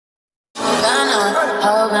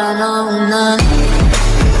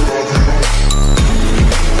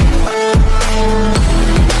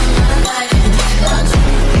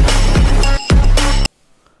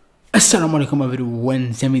Assalamu alaikum everyone,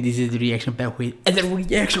 Samir, this is the reaction back with another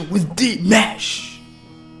reaction with DIMASH.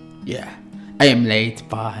 Yeah, I am late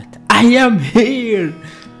but I am here,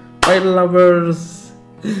 my lovers.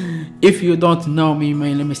 If you don't know me,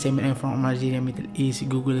 my name is Samir, I'm from Algeria, Middle East.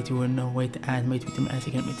 Google it, you will know where to add my Twitter, my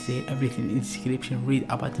Instagram, my say everything in the description. Read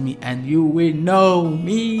about me and you will know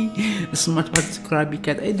me. Smash button, subscribe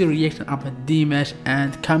because I do reaction about DIMASH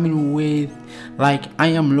and coming with like I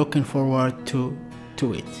am looking forward to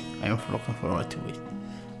it. I am looking forward to it.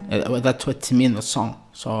 That's what it means the song.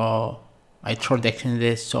 So I introduction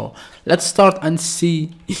this. So let's start and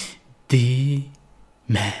see DIMASH.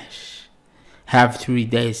 Have 3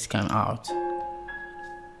 days come out.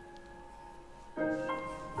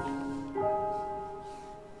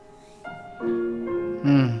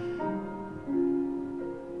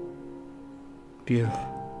 Beautiful.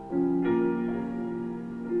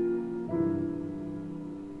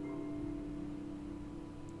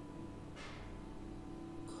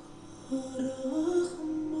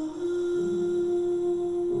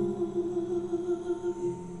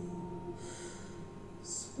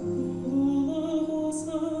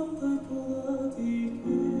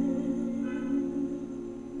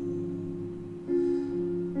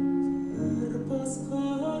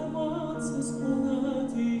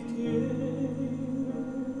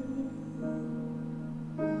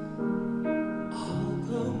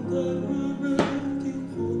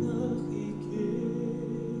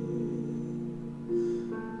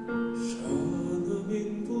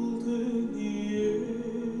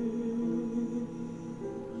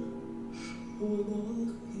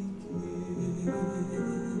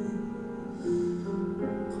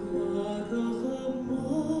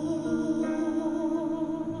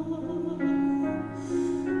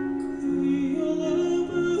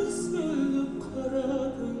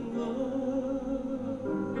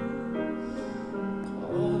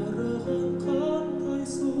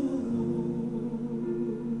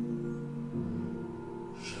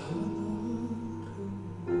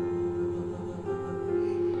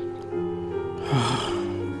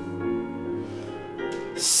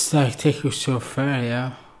 It's like take you so far,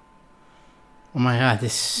 yeah. Oh my god,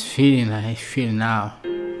 this feeling I feel now.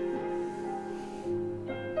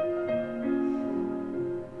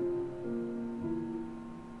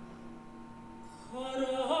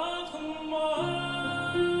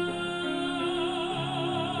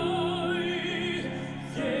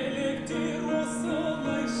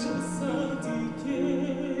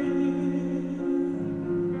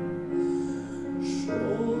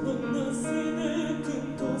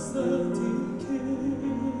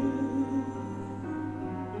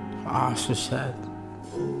 Ah, so sad.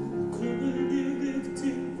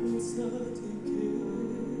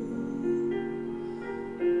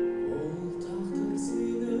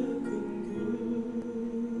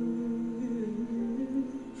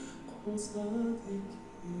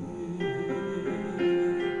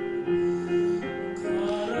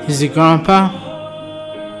 Is he grandpa?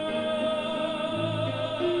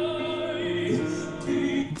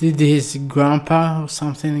 Did his grandpa or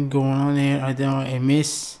something going on here? I don't know, I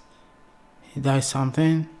miss. He died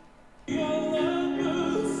something.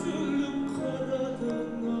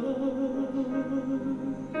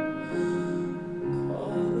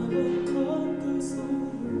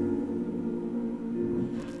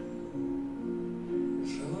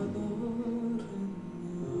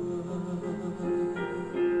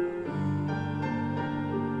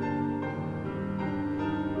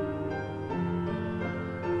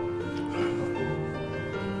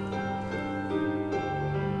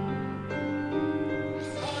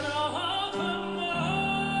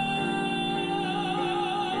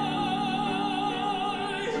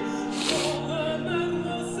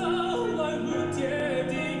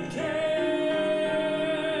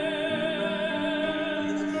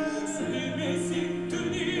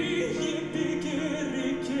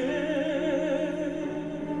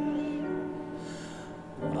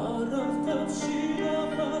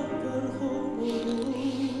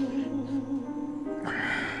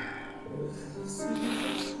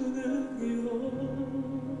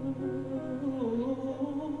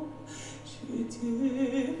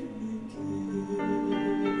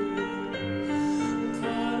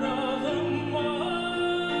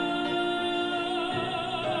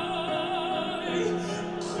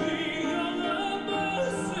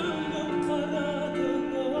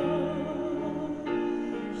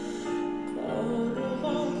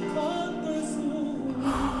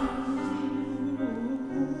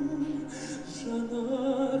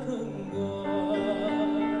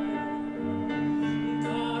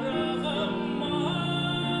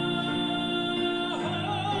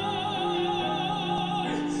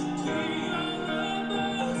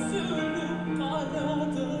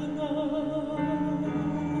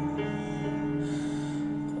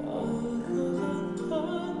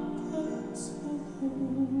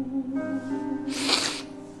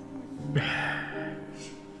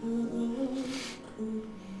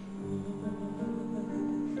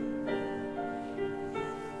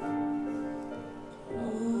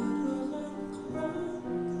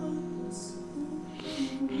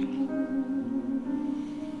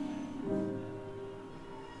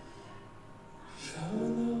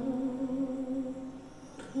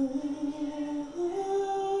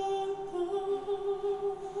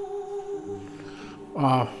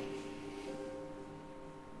 Wow.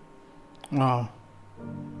 Wow.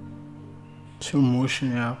 Too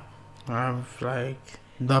emotional. Yeah. I have like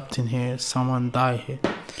dubbed in here. Someone died here.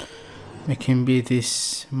 It can be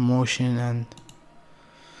this emotion and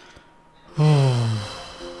oh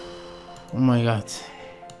my god.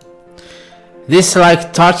 This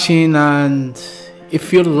like touching, and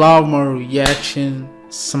if you love my reaction,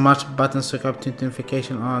 smash button, subscribe to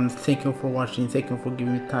notification on. Thank you for watching, thank you for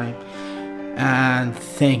giving me time, and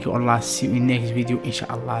thank you Allah. See you in next video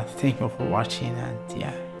inshallah. Thank you for watching, and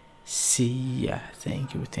yeah, see ya.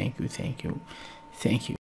 Thank you, thank you, thank you, thank you.